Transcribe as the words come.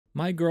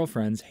My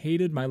girlfriends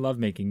hated my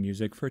lovemaking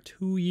music for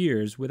 2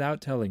 years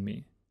without telling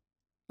me.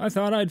 I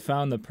thought I'd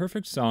found the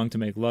perfect song to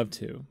make love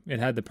to. It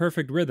had the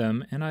perfect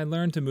rhythm, and I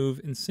learned to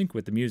move in sync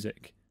with the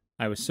music.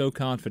 I was so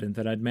confident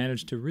that I'd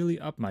managed to really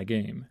up my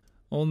game.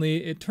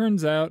 Only, it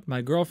turns out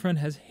my girlfriend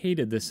has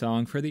hated this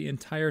song for the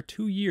entire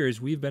 2 years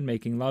we've been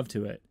making love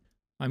to it.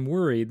 I'm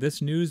worried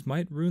this news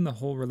might ruin the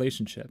whole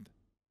relationship.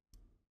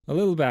 A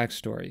little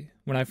backstory.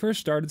 When I first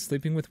started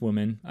sleeping with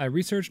women, I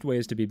researched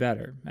ways to be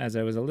better, as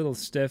I was a little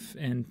stiff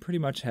and pretty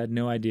much had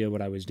no idea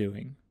what I was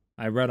doing.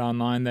 I read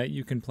online that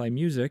you can play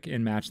music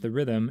and match the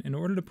rhythm in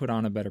order to put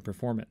on a better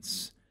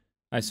performance.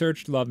 I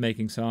searched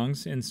lovemaking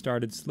songs and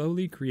started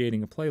slowly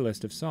creating a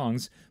playlist of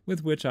songs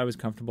with which I was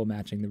comfortable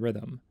matching the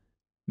rhythm.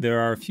 There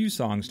are a few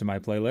songs to my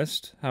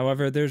playlist,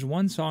 however there's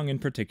one song in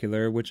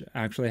particular which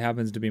actually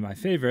happens to be my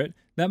favorite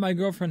that my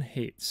girlfriend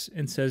hates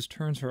and says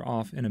turns her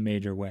off in a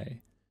major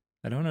way.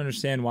 I don't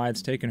understand why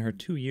it's taken her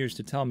 2 years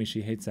to tell me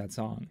she hates that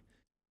song.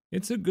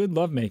 It's a good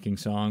lovemaking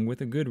song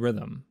with a good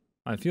rhythm.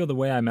 I feel the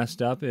way I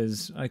messed up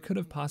is I could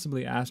have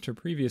possibly asked her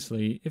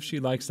previously if she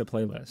likes the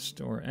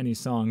playlist or any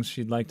songs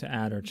she'd like to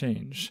add or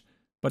change.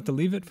 But to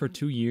leave it for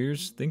 2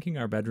 years thinking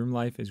our bedroom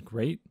life is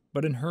great,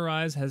 but in her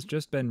eyes has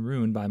just been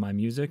ruined by my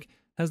music,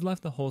 has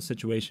left the whole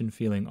situation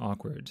feeling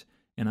awkward,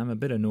 and I'm a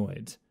bit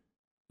annoyed.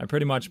 I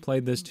pretty much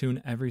played this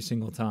tune every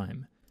single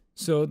time.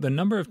 So the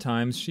number of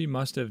times she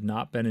must have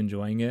not been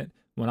enjoying it,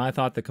 when I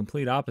thought the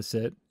complete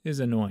opposite,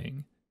 is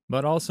annoying,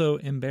 but also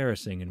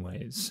embarrassing in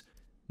ways.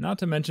 Not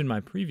to mention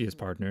my previous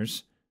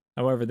partners.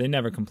 However, they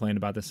never complained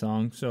about the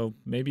song, so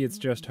maybe it's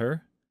just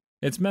her?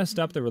 It's messed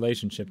up the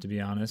relationship, to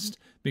be honest,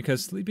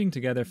 because sleeping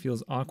together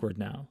feels awkward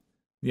now.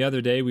 The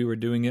other day we were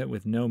doing it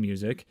with no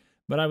music,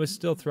 but I was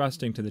still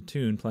thrusting to the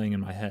tune playing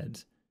in my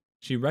head.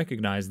 She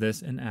recognized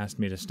this and asked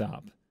me to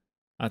stop.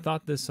 I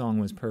thought this song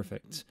was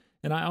perfect,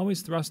 and I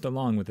always thrust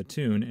along with the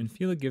tune and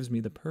feel it gives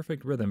me the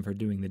perfect rhythm for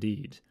doing the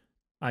deed.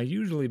 I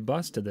usually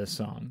bust to this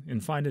song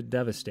and find it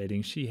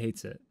devastating she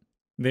hates it.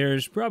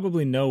 There's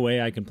probably no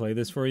way I can play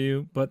this for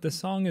you, but the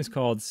song is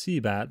called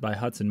Seabat by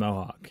Hudson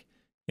Mohawk.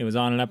 It was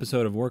on an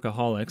episode of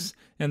Workaholics,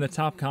 and the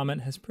top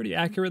comment has pretty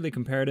accurately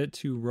compared it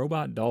to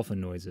robot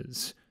dolphin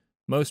noises.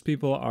 Most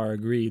people are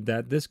agreed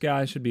that this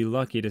guy should be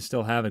lucky to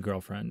still have a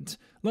girlfriend,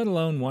 let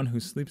alone one who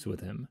sleeps with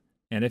him.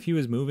 And if he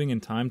was moving in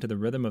time to the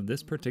rhythm of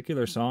this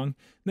particular song,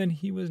 then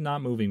he was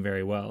not moving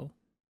very well.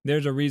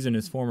 There's a reason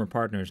his former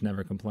partners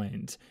never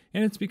complained,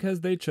 and it's because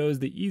they chose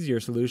the easier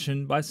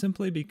solution by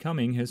simply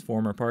becoming his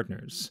former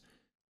partners.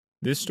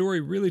 This story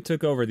really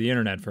took over the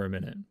internet for a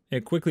minute.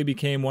 It quickly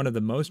became one of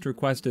the most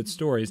requested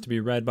stories to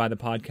be read by the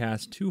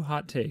podcast Two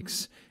Hot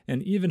Takes,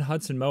 and even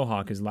Hudson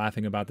Mohawk is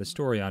laughing about the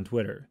story on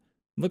Twitter.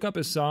 Look up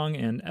his song,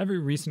 and every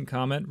recent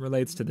comment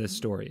relates to this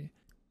story.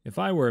 If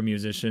I were a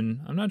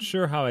musician, I'm not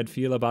sure how I'd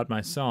feel about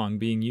my song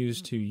being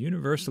used to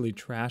universally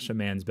trash a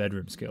man's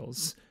bedroom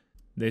skills.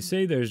 They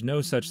say there's no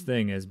such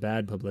thing as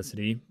bad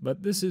publicity,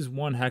 but this is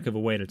one heck of a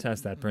way to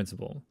test that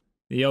principle.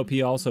 The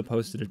LP also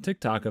posted a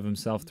TikTok of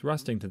himself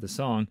thrusting to the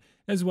song,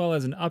 as well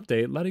as an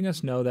update letting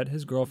us know that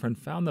his girlfriend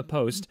found the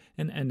post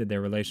and ended their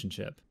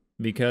relationship.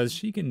 Because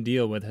she can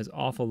deal with his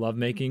awful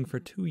lovemaking for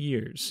 2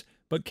 years,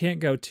 but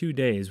can't go 2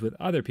 days with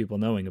other people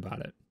knowing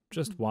about it.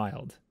 Just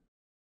wild.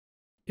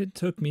 It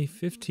took me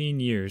 15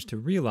 years to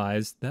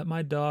realize that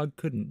my dog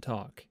couldn't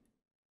talk.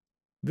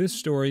 This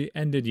story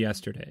ended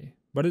yesterday,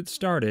 but it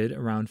started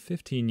around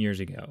 15 years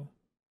ago.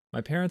 My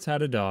parents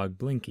had a dog,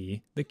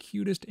 Blinky, the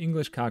cutest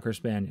English Cocker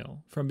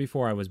Spaniel, from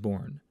before I was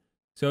born,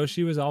 so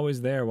she was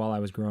always there while I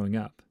was growing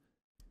up.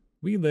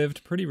 We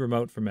lived pretty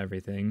remote from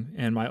everything,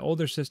 and my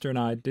older sister and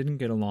I didn't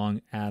get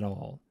along at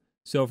all.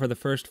 So for the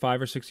first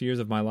 5 or 6 years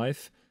of my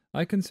life,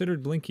 I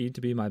considered Blinky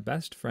to be my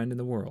best friend in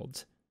the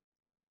world.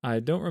 I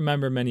don't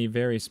remember many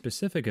very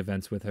specific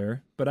events with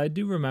her, but I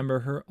do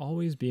remember her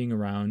always being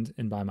around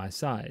and by my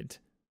side.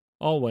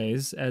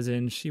 Always, as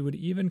in she would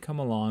even come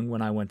along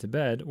when I went to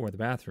bed or the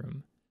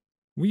bathroom.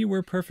 We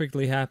were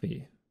perfectly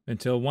happy,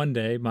 until one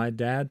day my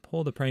dad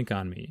pulled a prank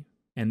on me,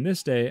 and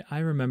this day I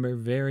remember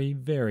very,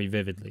 very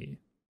vividly.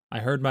 I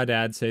heard my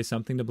dad say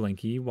something to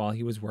Blinky while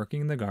he was working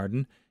in the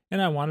garden,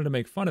 and I wanted to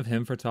make fun of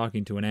him for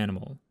talking to an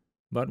animal.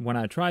 But when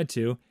I tried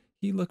to,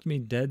 he looked me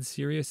dead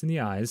serious in the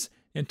eyes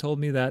and told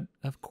me that,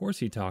 of course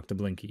he talked to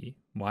Blinky.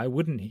 Why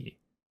wouldn't he?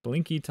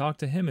 Blinky talked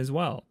to him as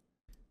well.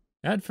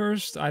 At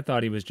first, I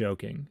thought he was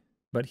joking,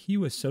 but he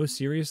was so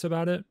serious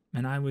about it,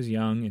 and I was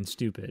young and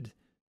stupid.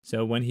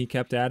 So when he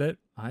kept at it,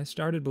 I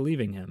started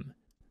believing him.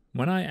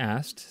 When I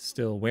asked,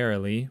 still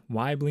warily,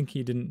 why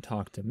Blinky didn't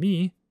talk to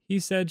me, he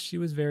said she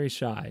was very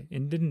shy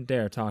and didn't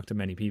dare talk to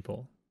many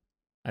people.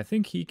 I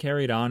think he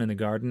carried on in the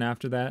garden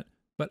after that,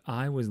 but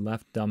I was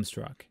left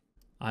dumbstruck.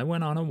 I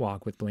went on a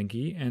walk with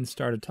Blinky and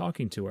started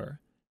talking to her,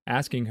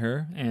 asking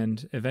her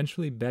and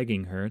eventually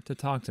begging her to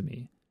talk to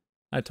me.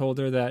 I told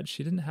her that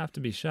she didn't have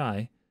to be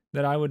shy,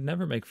 that I would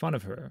never make fun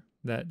of her,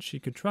 that she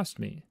could trust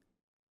me.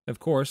 Of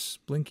course,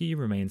 Blinky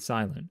remained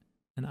silent,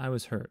 and I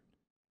was hurt.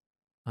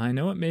 I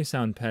know it may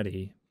sound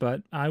petty,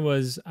 but I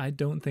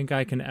don't think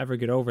I can ever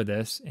get over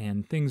this,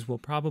 and things will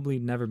probably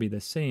never be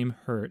the same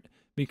hurt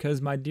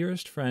because my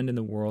dearest friend in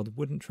the world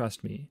wouldn't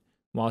trust me,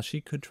 while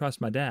she could trust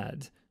my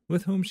dad,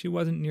 with whom she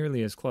wasn't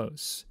nearly as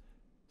close.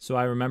 So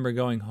I remember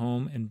going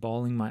home and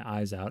bawling my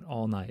eyes out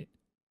all night.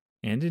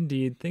 And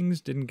indeed, things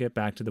didn't get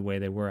back to the way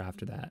they were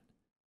after that.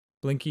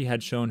 Blinky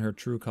had shown her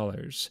true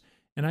colors,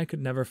 and I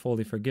could never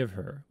fully forgive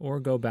her or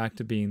go back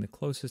to being the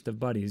closest of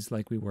buddies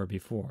like we were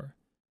before.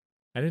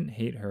 I didn't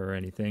hate her or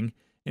anything,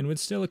 and would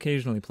still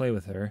occasionally play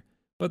with her,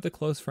 but the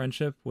close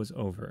friendship was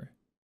over.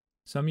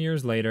 Some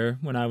years later,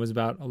 when I was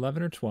about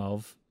 11 or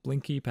 12,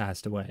 Blinky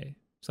passed away,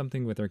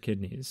 something with her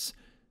kidneys.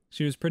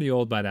 She was pretty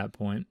old by that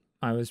point.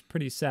 I was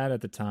pretty sad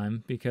at the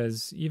time,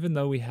 because even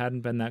though we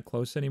hadn't been that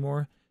close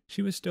anymore,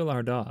 she was still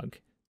our dog.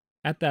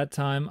 At that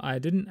time, I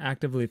didn't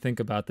actively think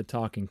about the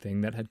talking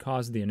thing that had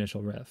caused the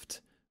initial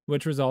rift,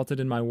 which resulted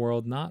in my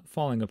world not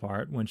falling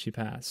apart when she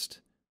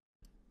passed.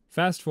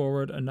 Fast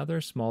forward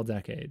another small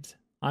decade.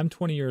 I'm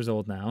 20 years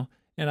old now,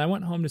 and I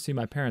went home to see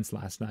my parents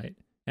last night,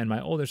 and my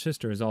older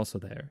sister is also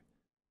there.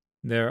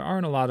 There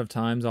aren't a lot of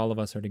times all of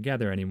us are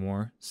together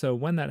anymore, so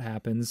when that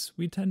happens,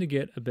 we tend to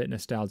get a bit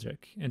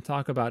nostalgic and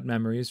talk about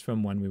memories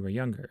from when we were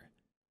younger.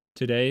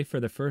 Today, for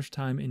the first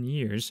time in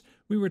years,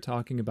 we were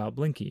talking about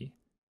Blinky,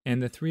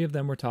 and the three of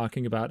them were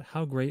talking about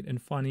how great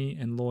and funny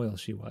and loyal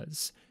she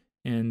was,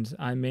 and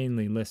I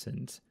mainly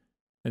listened.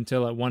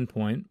 Until at one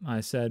point, I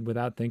said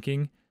without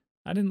thinking,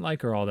 I didn't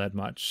like her all that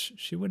much.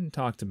 She wouldn't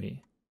talk to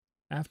me.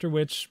 After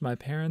which, my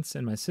parents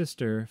and my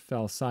sister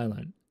fell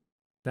silent.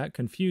 That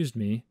confused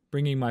me,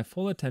 bringing my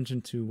full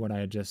attention to what I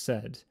had just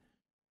said.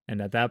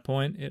 And at that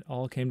point, it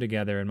all came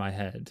together in my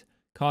head,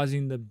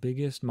 causing the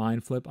biggest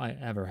mind flip I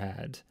ever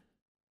had.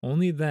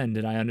 Only then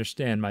did I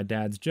understand my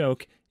dad's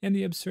joke and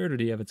the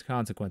absurdity of its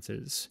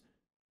consequences.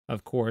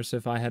 Of course,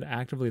 if I had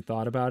actively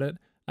thought about it,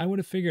 I would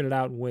have figured it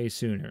out way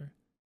sooner.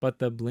 But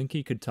the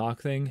Blinky could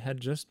talk thing had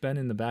just been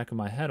in the back of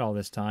my head all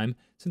this time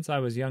since I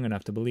was young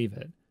enough to believe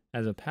it,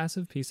 as a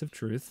passive piece of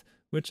truth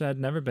which had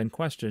never been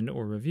questioned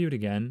or reviewed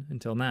again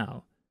until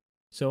now.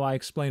 So I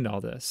explained all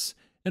this,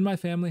 and my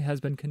family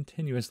has been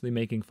continuously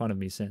making fun of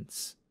me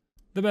since.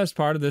 The best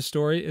part of this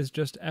story is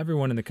just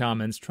everyone in the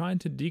comments trying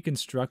to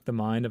deconstruct the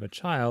mind of a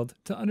child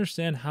to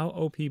understand how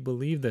OP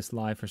believed this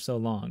lie for so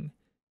long.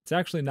 It's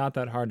actually not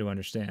that hard to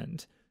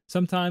understand.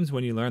 Sometimes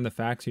when you learn the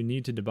facts you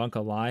need to debunk a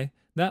lie,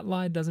 that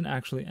lie doesn't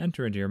actually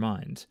enter into your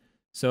mind.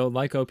 So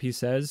like OP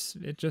says,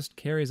 it just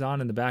carries on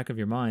in the back of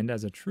your mind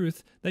as a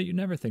truth that you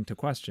never think to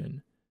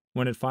question.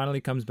 When it finally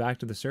comes back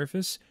to the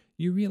surface,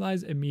 you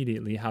realize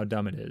immediately how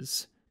dumb it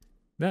is.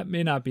 That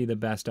may not be the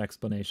best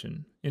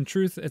explanation. In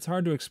truth, it's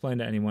hard to explain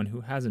to anyone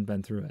who hasn't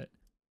been through it.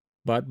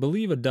 But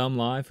believe a dumb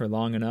lie for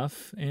long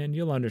enough, and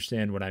you'll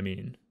understand what I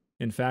mean.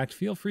 In fact,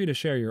 feel free to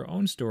share your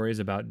own stories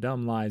about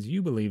dumb lies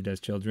you believed as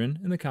children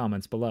in the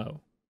comments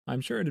below.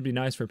 I'm sure it'd be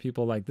nice for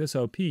people like this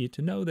OP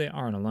to know they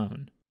aren't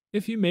alone.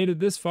 If you made it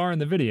this far in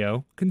the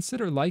video,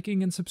 consider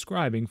liking and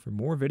subscribing for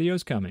more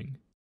videos coming.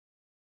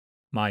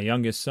 My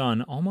youngest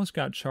son almost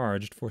got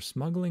charged for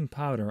smuggling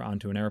powder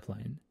onto an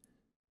airplane.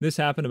 This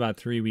happened about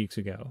 3 weeks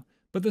ago,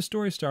 but the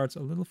story starts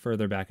a little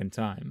further back in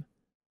time.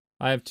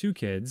 I have 2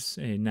 kids,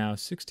 a now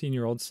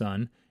 16-year-old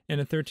son and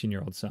a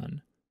 13-year-old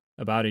son.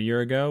 About a year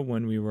ago,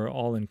 when we were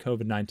all in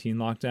COVID-19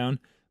 lockdown,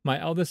 my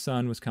eldest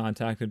son was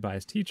contacted by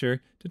his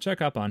teacher to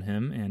check up on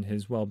him and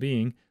his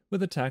well-being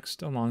with a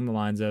text along the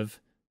lines of,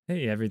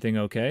 "Hey, everything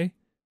okay?"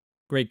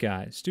 Great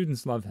guy,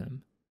 students love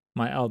him.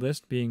 My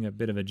eldest, being a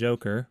bit of a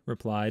joker,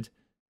 replied,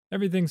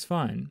 "Everything's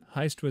fine.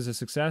 Heist was a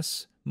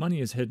success. Money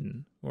is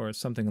hidden," or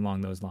something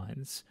along those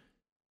lines.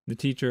 The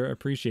teacher,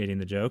 appreciating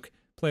the joke,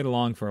 played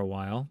along for a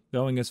while,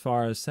 going as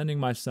far as sending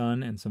my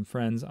son and some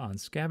friends on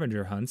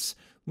scavenger hunts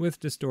with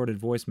distorted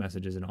voice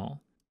messages and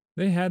all.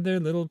 They had their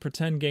little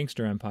pretend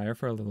gangster empire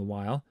for a little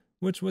while,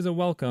 which was a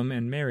welcome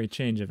and merry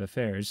change of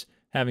affairs,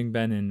 having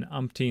been in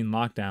umpteen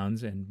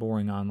lockdowns and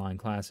boring online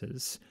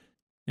classes.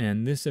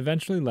 And this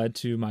eventually led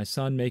to my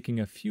son making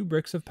a few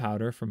bricks of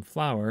powder from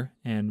flour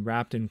and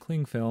wrapped in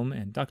cling film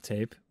and duct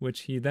tape,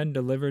 which he then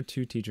delivered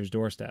to teachers'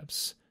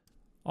 doorsteps.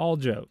 All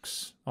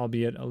jokes,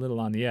 albeit a little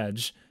on the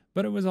edge,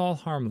 but it was all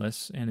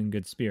harmless and in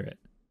good spirit.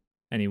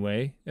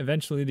 Anyway,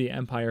 eventually the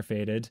empire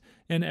faded,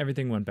 and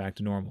everything went back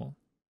to normal.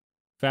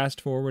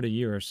 Fast forward a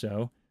year or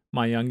so,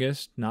 my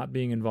youngest, not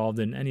being involved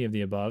in any of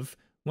the above,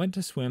 went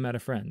to swim at a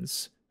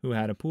friend's, who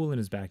had a pool in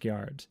his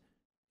backyard.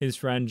 His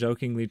friend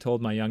jokingly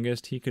told my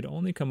youngest he could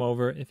only come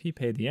over if he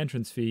paid the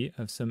entrance fee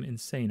of some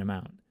insane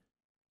amount.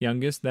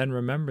 Youngest then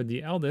remembered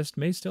the eldest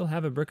may still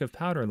have a brick of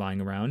powder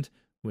lying around,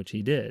 which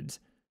he did.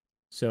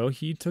 So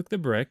he took the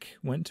brick,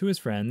 went to his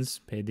friends,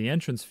 paid the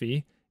entrance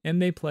fee,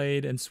 and they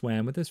played and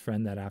swam with his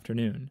friend that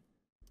afternoon.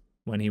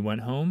 When he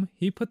went home,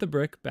 he put the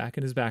brick back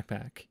in his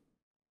backpack.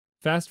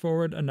 Fast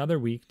forward another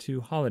week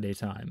to holiday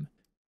time.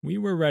 We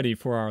were ready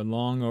for our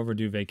long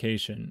overdue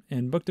vacation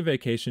and booked a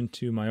vacation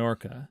to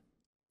Majorca.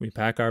 We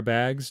pack our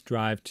bags,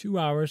 drive 2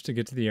 hours to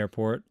get to the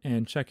airport,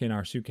 and check in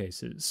our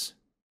suitcases.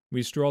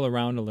 We stroll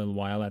around a little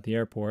while at the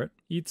airport,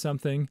 eat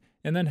something,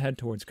 and then head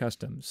towards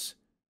customs.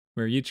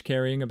 We're each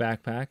carrying a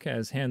backpack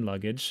as hand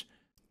luggage.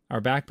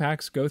 Our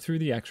backpacks go through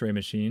the x-ray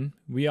machine,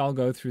 we all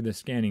go through the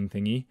scanning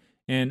thingy,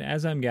 and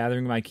as I'm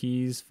gathering my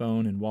keys,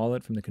 phone, and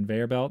wallet from the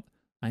conveyor belt,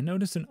 I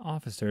notice an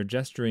officer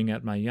gesturing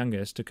at my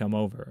youngest to come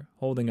over,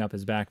 holding up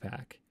his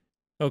backpack.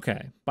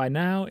 Okay, by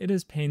now it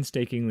is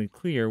painstakingly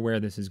clear where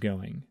this is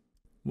going.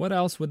 What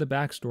else would the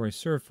backstory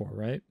serve for,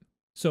 right?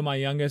 So my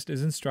youngest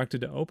is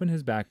instructed to open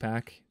his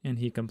backpack, and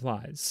he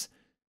complies.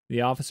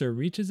 The officer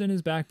reaches in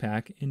his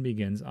backpack and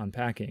begins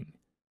unpacking.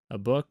 A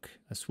book,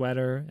 a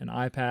sweater, an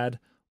iPad,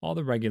 all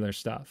the regular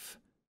stuff.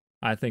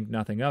 I think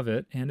nothing of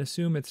it and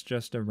assume it's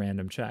just a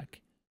random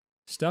check.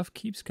 Stuff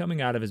keeps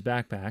coming out of his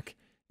backpack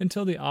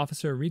until the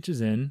officer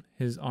reaches in,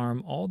 his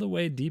arm all the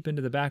way deep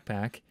into the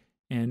backpack,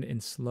 and in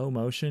slow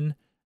motion,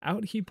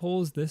 out he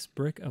pulls this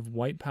brick of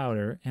white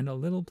powder and a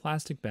little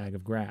plastic bag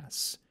of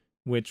grass,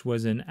 which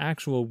was an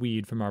actual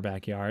weed from our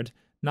backyard,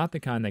 not the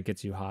kind that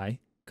gets you high,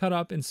 cut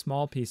up in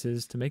small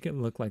pieces to make it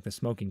look like the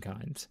smoking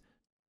kind.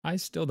 I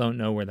still don't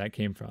know where that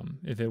came from,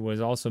 if it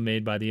was also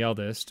made by the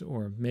eldest,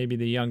 or maybe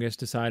the youngest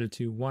decided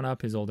to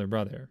one-up his older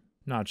brother.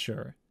 Not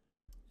sure.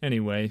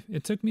 Anyway,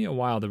 it took me a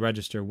while to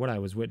register what I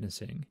was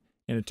witnessing,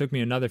 and it took me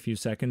another few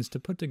seconds to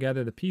put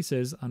together the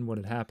pieces on what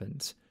had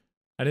happened.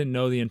 I didn't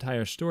know the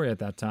entire story at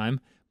that time,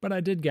 but I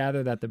did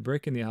gather that the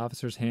brick in the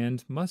officer's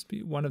hand must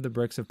be one of the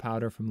bricks of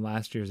powder from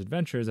last year's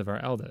adventures of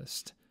our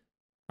eldest.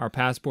 Our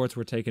passports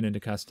were taken into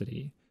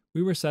custody.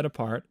 We were set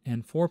apart,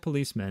 and 4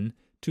 policemen,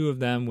 2 of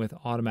them with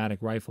automatic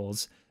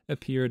rifles,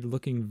 appeared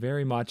looking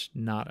very much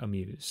not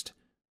amused,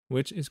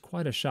 which is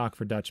quite a shock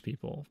for Dutch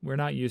people. We're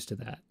not used to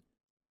that.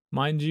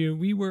 Mind you,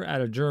 we were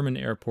at a German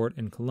airport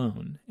in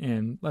Cologne,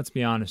 and let's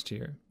be honest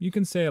here, you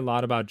can say a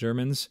lot about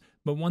Germans,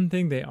 but one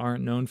thing they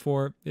aren't known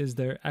for is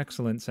their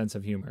excellent sense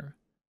of humor.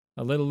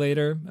 A little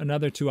later,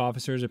 another 2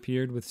 officers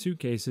appeared with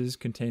suitcases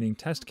containing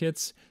test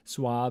kits,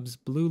 swabs,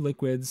 blue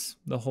liquids,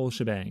 the whole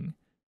shebang.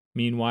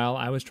 Meanwhile,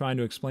 I was trying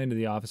to explain to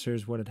the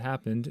officers what had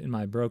happened in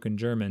my broken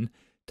German,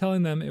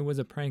 telling them it was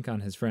a prank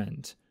on his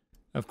friend.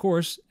 Of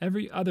course,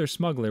 every other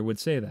smuggler would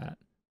say that.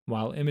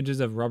 While images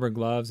of rubber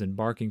gloves and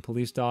barking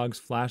police dogs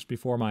flashed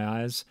before my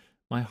eyes,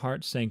 my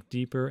heart sank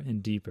deeper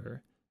and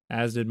deeper,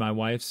 as did my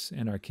wife's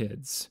and our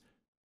kids.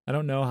 I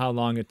don't know how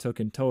long it took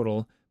in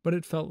total, but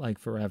it felt like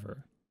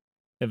forever.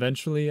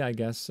 Eventually, I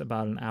guess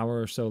about an hour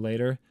or so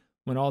later,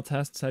 when all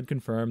tests had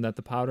confirmed that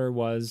the powder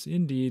was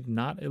indeed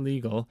not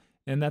illegal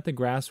and that the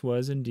grass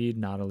was indeed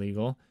not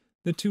illegal,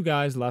 the 2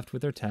 guys left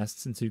with their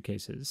tests and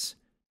suitcases.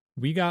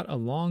 We got a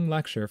long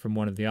lecture from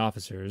one of the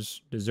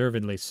officers,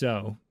 deservedly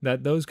so,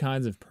 that those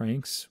kinds of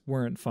pranks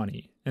weren't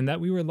funny, and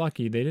that we were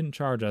lucky they didn't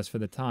charge us for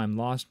the time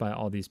lost by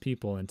all these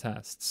people and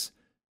tests.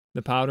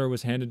 The powder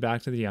was handed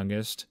back to the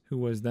youngest, who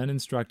was then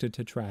instructed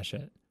to trash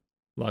it.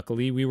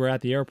 Luckily, we were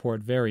at the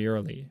airport very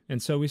early,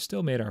 and so we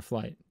still made our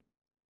flight.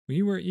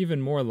 We were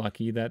even more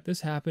lucky that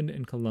this happened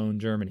in Cologne,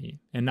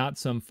 Germany, and not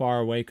some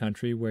faraway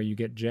country where you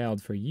get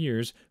jailed for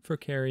years for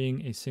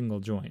carrying a single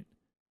joint.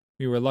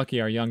 We were lucky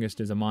our youngest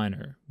is a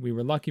minor. We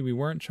were lucky we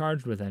weren't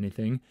charged with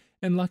anything,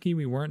 and lucky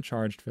we weren't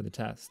charged for the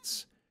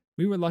tests.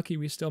 We were lucky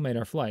we still made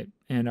our flight,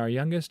 and our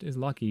youngest is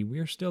lucky we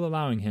are still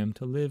allowing him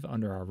to live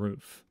under our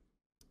roof.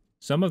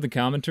 Some of the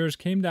commenters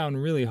came down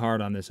really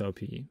hard on this OP,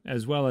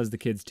 as well as the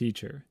kid's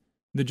teacher.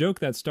 The joke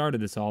that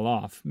started this all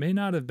off may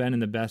not have been in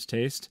the best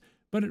taste,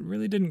 but it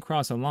really didn't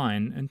cross a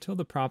line until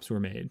the props were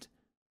made.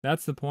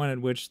 That's the point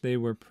at which they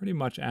were pretty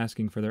much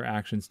asking for their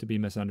actions to be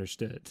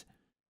misunderstood.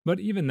 But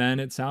even then,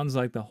 it sounds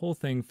like the whole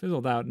thing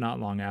fizzled out not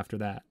long after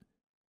that.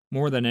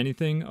 More than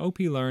anything, OP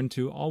learned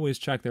to always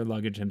check their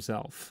luggage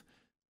himself.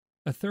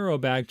 A thorough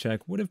bag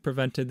check would have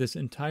prevented this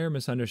entire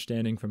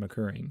misunderstanding from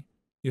occurring.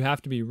 You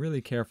have to be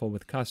really careful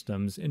with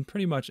customs in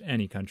pretty much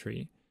any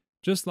country.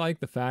 Just like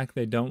the fact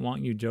they don't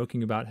want you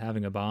joking about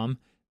having a bomb,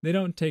 they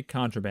don't take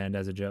contraband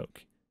as a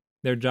joke.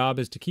 Their job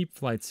is to keep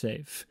flights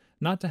safe,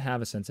 not to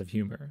have a sense of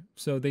humor,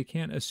 so they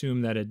can't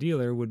assume that a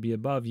dealer would be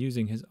above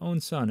using his own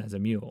son as a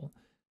mule.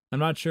 I'm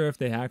not sure if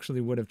they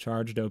actually would have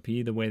charged OP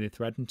the way they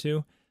threatened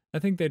to. I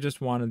think they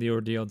just wanted the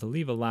ordeal to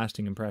leave a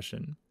lasting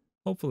impression.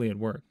 Hopefully it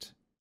worked.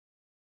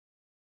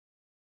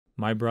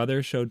 My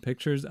brother showed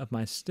pictures of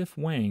my stiff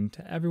wang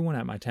to everyone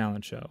at my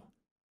talent show.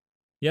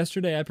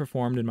 Yesterday I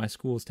performed in my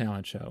school's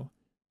talent show.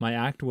 My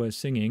act was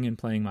singing and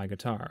playing my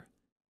guitar.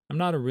 I'm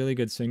not a really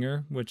good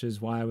singer, which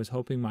is why I was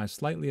hoping my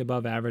slightly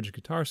above average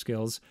guitar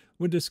skills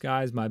would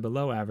disguise my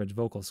below average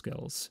vocal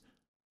skills.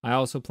 I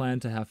also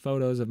planned to have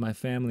photos of my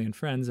family and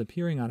friends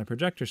appearing on a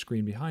projector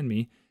screen behind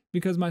me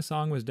because my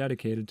song was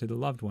dedicated to the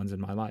loved ones in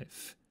my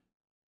life.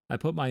 I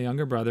put my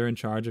younger brother in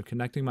charge of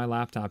connecting my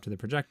laptop to the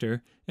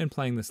projector and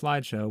playing the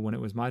slideshow when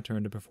it was my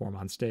turn to perform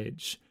on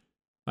stage.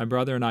 My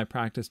brother and I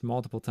practiced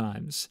multiple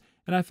times,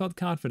 and I felt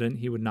confident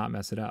he would not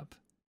mess it up.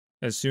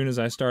 As soon as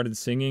I started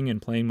singing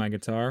and playing my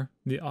guitar,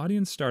 the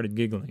audience started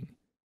giggling.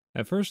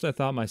 At first I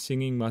thought my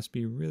singing must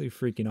be really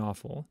freaking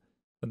awful,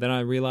 but then I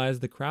realized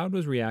the crowd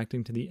was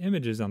reacting to the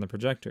images on the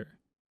projector.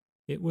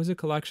 It was a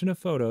collection of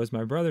photos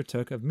my brother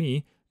took of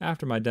me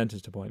after my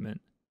dentist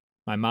appointment.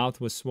 My mouth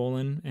was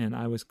swollen, and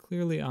I was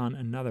clearly on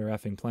another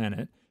effing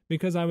planet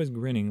because I was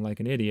grinning like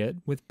an idiot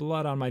with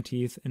blood on my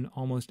teeth in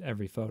almost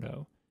every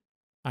photo.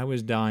 I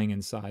was dying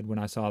inside when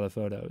I saw the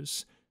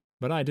photos,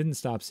 but I didn't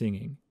stop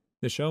singing.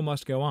 The show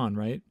must go on,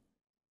 right?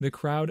 The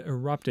crowd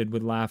erupted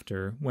with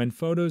laughter when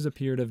photos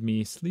appeared of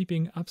me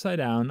sleeping upside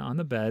down on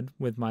the bed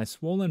with my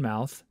swollen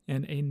mouth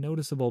and a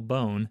noticeable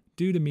bone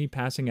due to me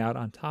passing out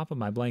on top of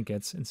my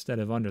blankets instead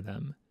of under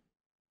them.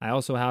 I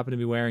also happened to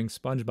be wearing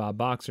SpongeBob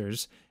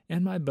boxers,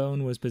 and my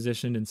bone was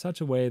positioned in such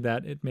a way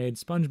that it made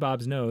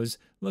SpongeBob's nose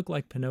look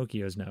like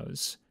Pinocchio's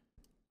nose.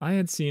 I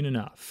had seen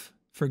enough.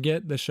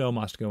 Forget the show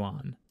must go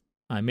on.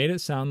 I made it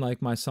sound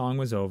like my song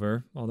was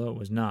over, although it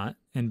was not,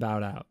 and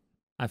bowed out.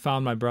 I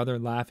found my brother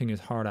laughing his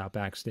heart out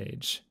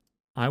backstage.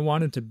 I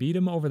wanted to beat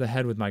him over the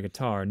head with my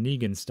guitar,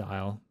 Negan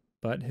style,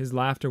 but his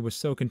laughter was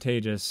so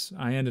contagious,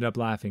 I ended up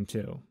laughing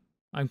too.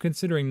 I'm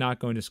considering not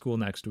going to school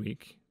next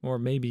week, or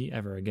maybe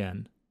ever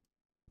again.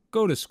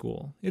 Go to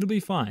school. It'll be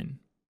fine.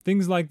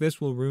 Things like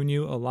this will ruin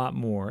you a lot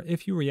more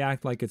if you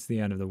react like it's the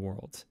end of the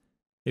world.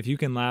 If you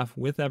can laugh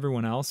with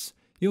everyone else,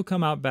 you'll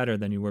come out better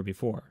than you were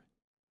before.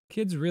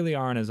 Kids really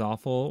aren't as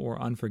awful or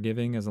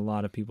unforgiving as a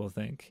lot of people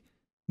think.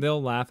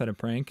 They'll laugh at a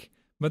prank,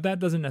 but that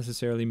doesn't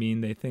necessarily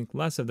mean they think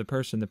less of the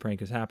person the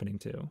prank is happening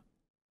to.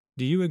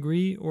 Do you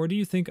agree, or do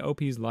you think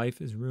OP's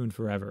life is ruined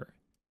forever?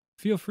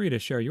 Feel free to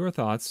share your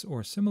thoughts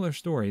or similar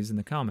stories in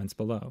the comments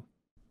below.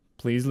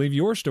 Please leave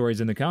your stories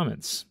in the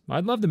comments.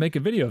 I'd love to make a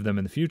video of them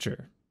in the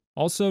future.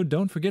 Also,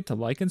 don't forget to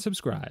like and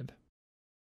subscribe.